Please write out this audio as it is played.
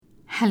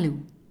Hello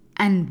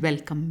and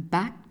welcome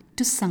back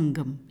to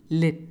Sangam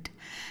Lit.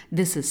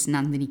 This is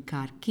Nandini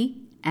Karki,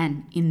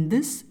 and in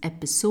this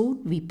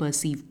episode we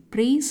perceive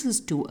praises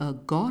to a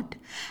god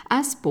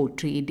as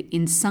portrayed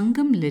in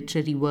Sangam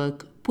literary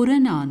work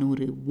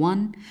Purananuru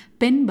 1,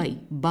 penned by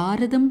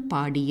Bharadam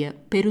Padiya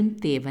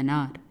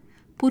Perunthevanar.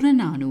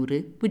 Purananuru,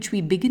 which we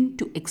begin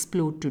to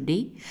explore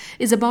today,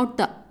 is about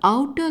the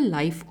outer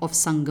life of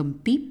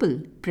Sangam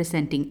people,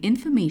 presenting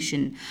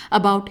information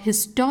about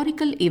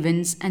historical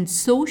events and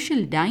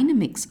social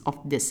dynamics of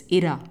this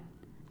era.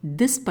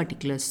 This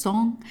particular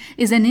song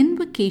is an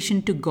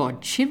invocation to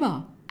God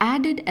Shiva,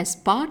 added as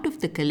part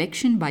of the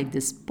collection by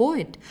this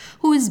poet,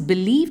 who is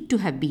believed to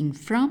have been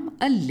from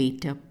a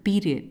later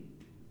period.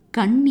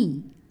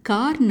 Kanni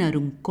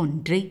Karnarum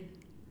Kondre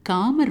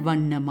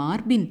Kamarvanna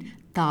Marbin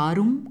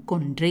தாரும்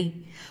கொன்றை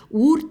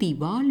ஊர்தி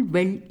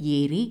வாழ்வெள்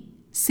ஏரே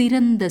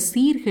சிறந்த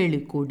சீர்கெழு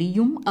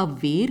கொடியும்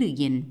அவ்வேறு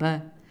என்ப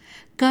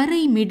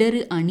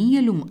கரைமிடறு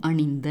அணியலும்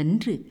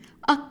அணிந்தன்று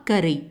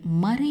அக்கரை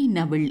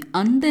மறைநவிழ்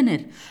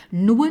அந்தனர்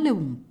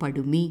நுவலவும்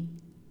படுமே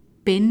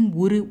பெண்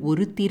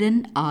ஒரு திறன்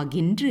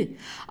ஆகின்று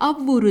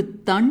அவ்வொரு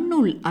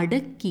தன்னுள்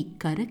அடக்கி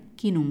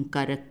கரக்கினும்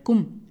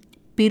கரக்கும்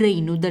பிறை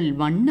நுதல்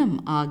வண்ணம்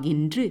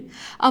ஆகின்று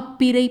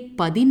அப்பிறை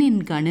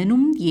 14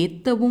 கணனும்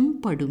ஏத்தவும்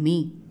படுமே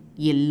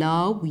எல்லா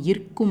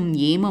உயிர்க்கும்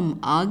ஏமம்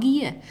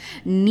ஆகிய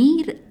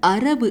நீர்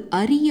அரவு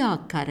அறியா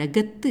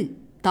கரகத்து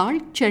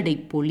தாழ்ச்சடை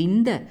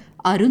பொலிந்த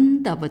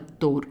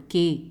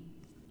அருந்தவத்தோர்க்கே.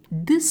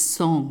 This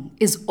song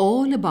is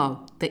all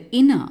about the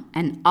inner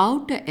and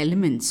outer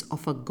elements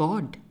of a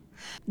god.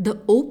 The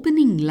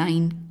opening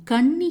line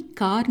Kanni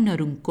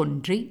Karnarum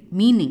Kondre,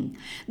 meaning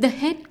the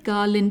head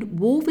garland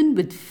woven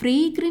with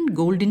fragrant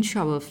golden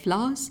shower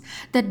flowers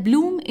that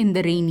bloom in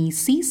the rainy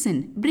season,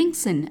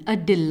 brings in a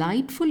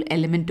delightful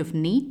element of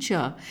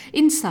nature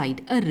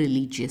inside a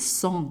religious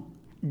song.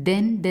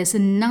 Then there's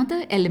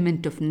another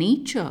element of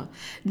nature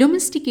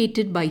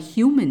domesticated by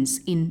humans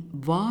in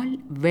Val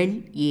Vel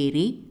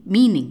Ere,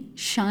 meaning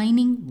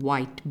shining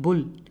white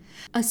bull.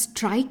 A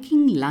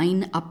striking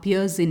line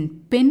appears in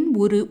Pen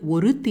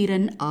Oru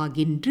Thiran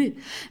Agindru,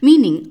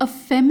 meaning a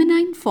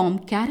feminine form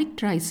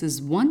characterizes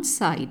one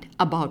side,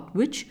 about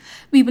which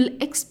we will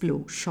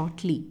explore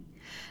shortly.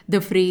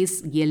 The phrase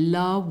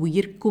Yella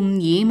Uyirkum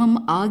Yemam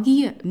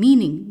Agiya,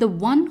 meaning the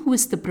one who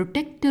is the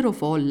protector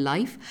of all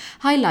life,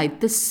 highlight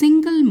the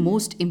single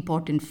most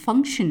important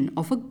function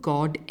of a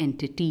god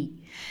entity.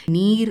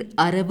 Neer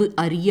Aravu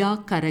Ariya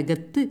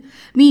Karagattu,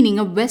 meaning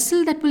a vessel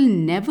that will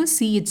never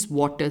see its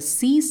water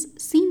cease,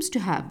 seems to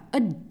have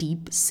a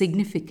deep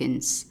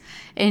significance.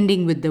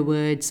 Ending with the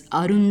words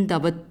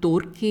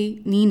Arundavattorke,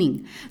 meaning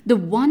the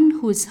one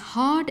who is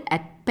hard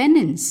at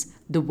penance,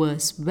 the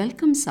verse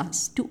welcomes us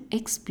to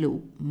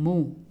explore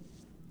more.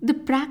 The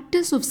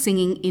practice of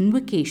singing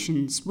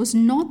invocations was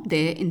not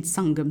there in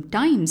Sangam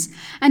times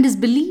and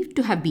is believed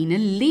to have been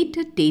a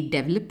later date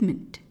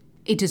development.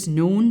 It is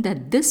known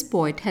that this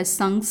poet has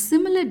sung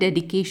similar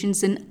dedications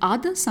in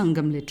other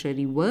Sangam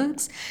literary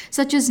works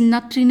such as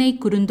Natrine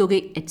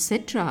Kurundoge,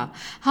 etc.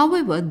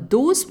 However,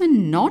 those were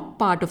not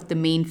part of the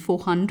main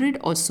 400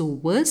 or so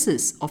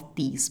verses of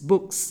these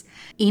books.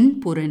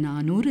 In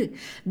Purananuru,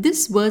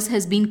 this verse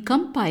has been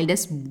compiled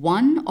as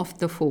one of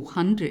the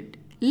 400.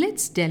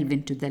 Let's delve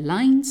into the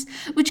lines,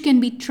 which can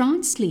be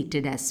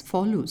translated as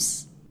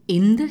follows.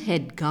 In the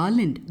head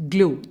garland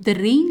glow the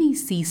rainy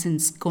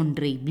season's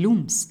Kondre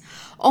blooms.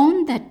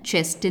 On that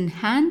chest in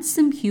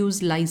handsome hues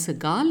lies a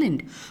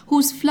garland,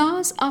 whose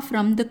flowers are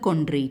from the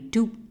Kondre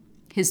too.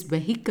 His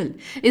vehicle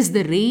is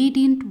the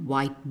radiant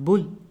white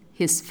bull.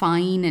 His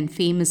fine and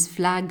famous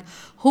flag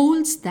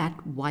holds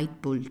that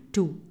white bull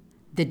too.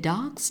 The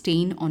dark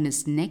stain on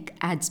his neck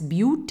adds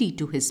beauty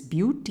to his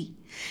beauty.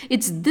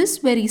 It's this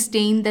very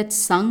stain that's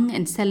sung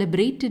and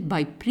celebrated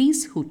by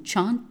priests who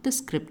chant the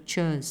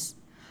scriptures.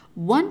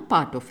 One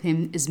part of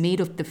him is made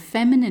of the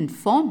feminine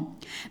form.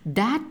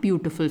 That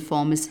beautiful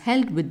form is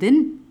held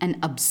within and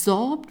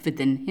absorbed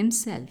within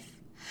himself.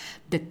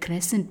 The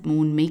crescent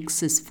moon makes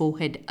his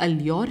forehead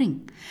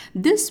alluring.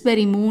 This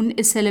very moon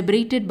is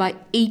celebrated by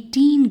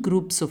 18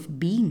 groups of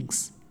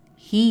beings.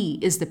 He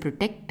is the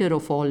protector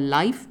of all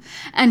life,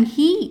 and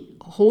he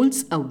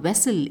holds a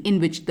vessel in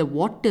which the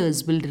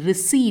waters will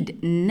recede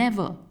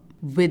never.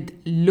 With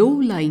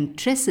low-lying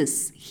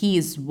tresses, he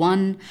is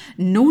one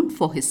known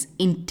for his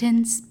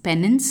intense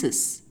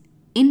penances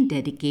in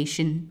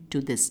dedication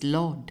to this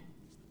Lord.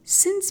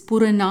 Since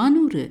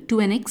Purananuru to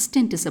an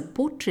extent is a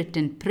portrait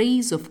and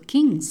praise of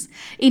kings,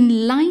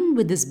 in line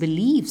with his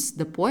beliefs,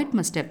 the poet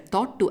must have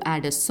thought to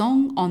add a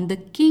song on the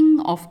King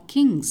of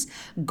Kings,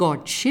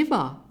 God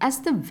Shiva,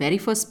 as the very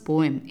first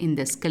poem in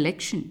this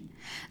collection.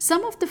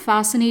 Some of the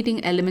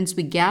fascinating elements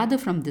we gather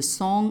from this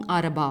song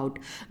are about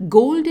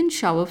golden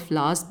shower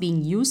flowers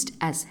being used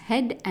as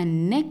head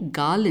and neck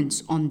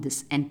garlands on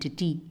this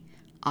entity.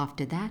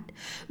 After that,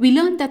 we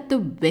learn that the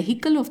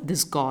vehicle of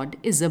this god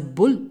is a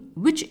bull,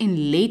 which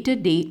in later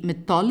day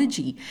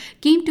mythology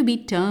came to be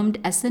termed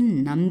as a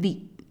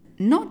Nandi.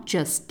 Not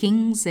just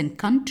kings and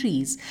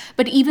countries,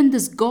 but even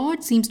this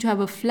god seems to have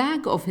a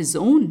flag of his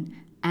own,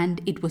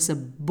 and it was a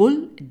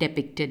bull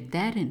depicted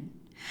therein.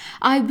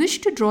 I wish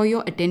to draw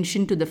your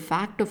attention to the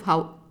fact of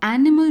how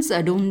animals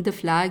adorned the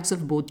flags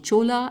of both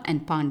Chola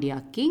and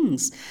Pandya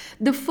kings,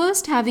 the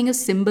first having a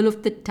symbol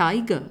of the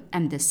tiger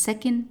and the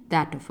second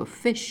that of a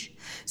fish.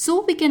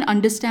 So we can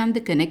understand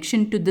the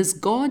connection to this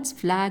god's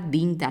flag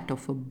being that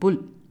of a bull.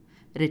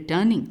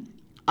 Returning,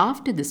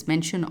 after this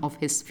mention of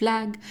his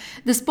flag,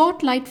 the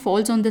spotlight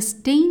falls on the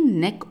stained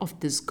neck of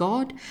this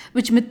god,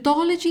 which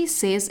mythology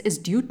says is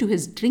due to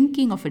his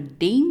drinking of a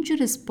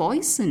dangerous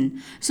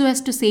poison so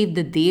as to save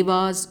the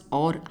devas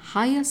or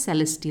higher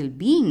celestial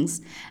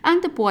beings,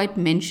 and the poet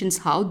mentions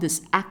how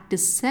this act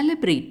is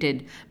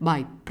celebrated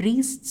by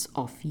priests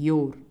of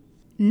yore.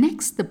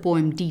 Next, the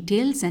poem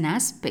details an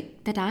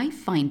aspect that I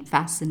find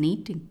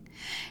fascinating.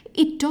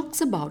 It talks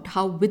about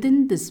how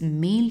within this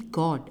male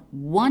god,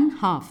 one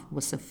half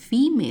was a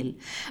female,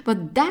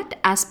 but that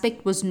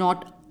aspect was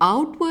not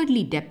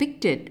outwardly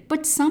depicted,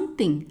 but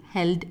something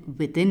held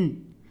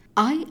within.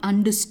 I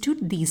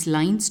understood these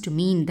lines to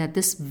mean that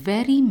this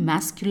very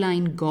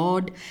masculine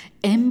god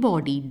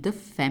embodied the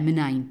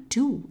feminine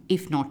too,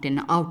 if not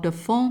in outer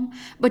form,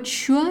 but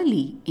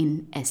surely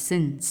in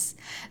essence.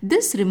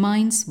 This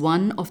reminds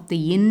one of the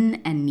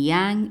yin and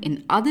yang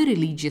in other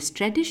religious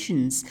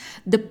traditions,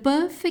 the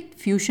perfect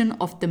fusion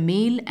of the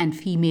male and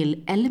female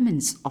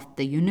elements of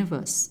the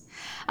universe.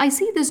 I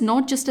see this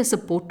not just as a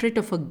portrait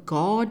of a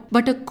god,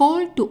 but a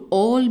call to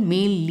all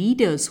male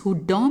leaders who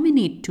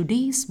dominate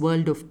today's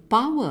world of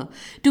power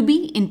to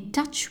be in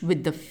touch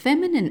with the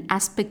feminine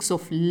aspects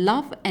of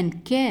love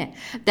and care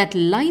that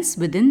lies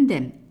within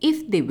them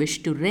if they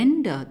wish to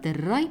render the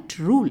right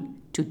rule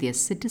to their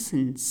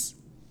citizens.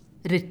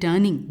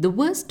 Returning, the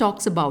verse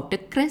talks about a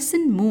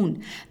crescent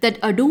moon that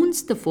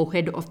adorns the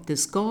forehead of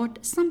this god,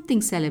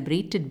 something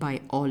celebrated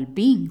by all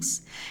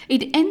beings.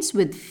 It ends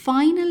with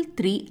final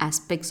three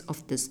aspects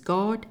of this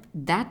god,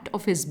 that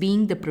of his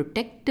being the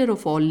protector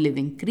of all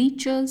living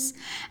creatures,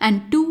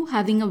 and two,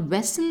 having a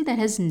vessel that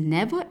has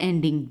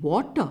never-ending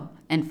water,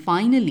 and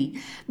finally,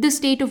 the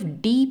state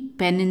of deep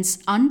penance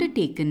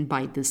undertaken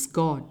by this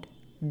god.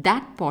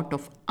 That pot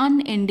of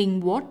unending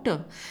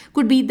water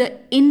could be the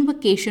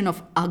invocation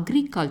of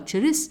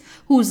agriculturists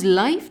whose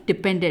life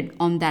depended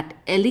on that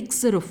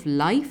elixir of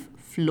life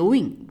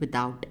flowing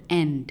without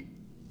end.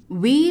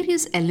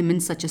 Various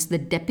elements such as the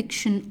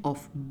depiction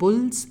of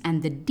bulls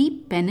and the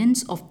deep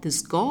penance of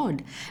this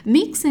god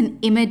makes an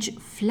image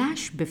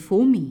flash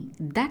before me,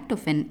 that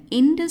of an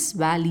Indus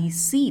Valley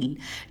seal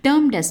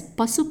termed as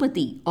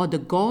Pasupati, or the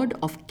god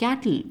of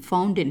cattle,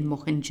 found in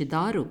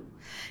Mohenjo-daro.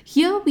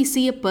 Here we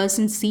see a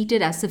person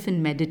seated as if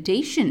in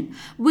meditation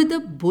with a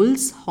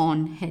bull's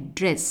horn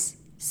headdress.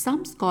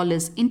 Some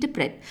scholars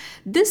interpret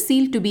this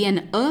seal to be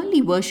an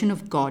early version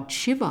of God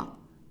Shiva,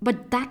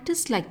 but that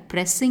is like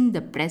pressing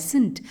the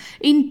present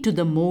into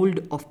the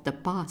mold of the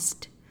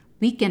past.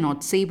 We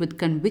cannot say with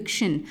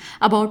conviction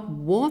about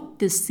what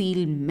this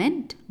seal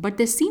meant, but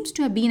there seems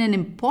to have been an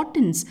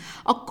importance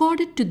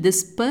accorded to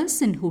this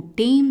person who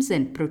tames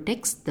and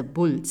protects the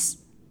bulls.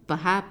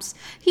 Perhaps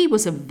he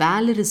was a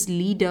valorous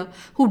leader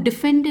who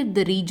defended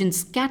the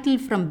region's cattle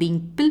from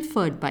being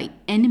pilfered by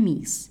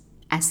enemies.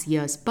 As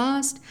years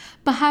passed,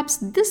 perhaps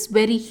this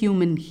very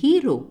human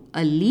hero,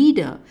 a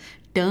leader,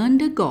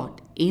 turned a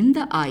god in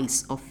the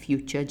eyes of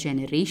future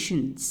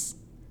generations.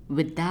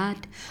 With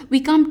that,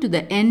 we come to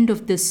the end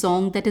of this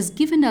song that has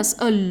given us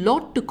a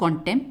lot to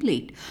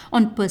contemplate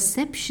on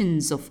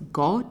perceptions of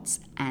gods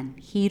and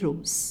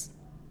heroes.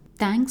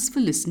 Thanks for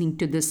listening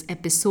to this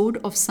episode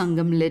of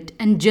Sangam Lit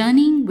and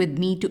journeying with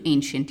me to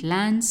ancient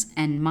lands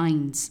and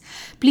minds.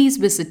 Please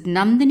visit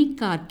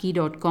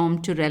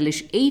nandinikarki.com to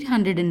relish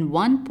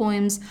 801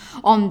 poems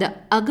on the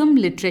Agam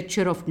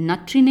literature of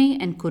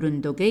Natrine and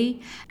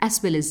Kurundogai,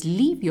 as well as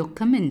leave your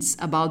comments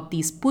about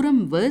these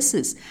Puram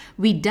verses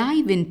we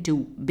dive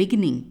into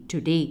beginning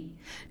today.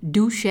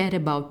 Do share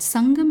about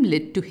Sangam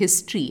Lit to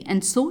history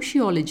and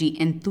sociology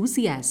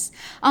enthusiasts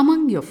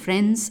among your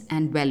friends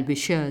and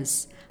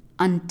well-wishers.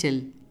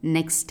 Until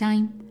next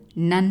time,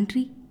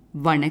 Nandri,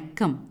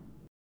 Vanakkam.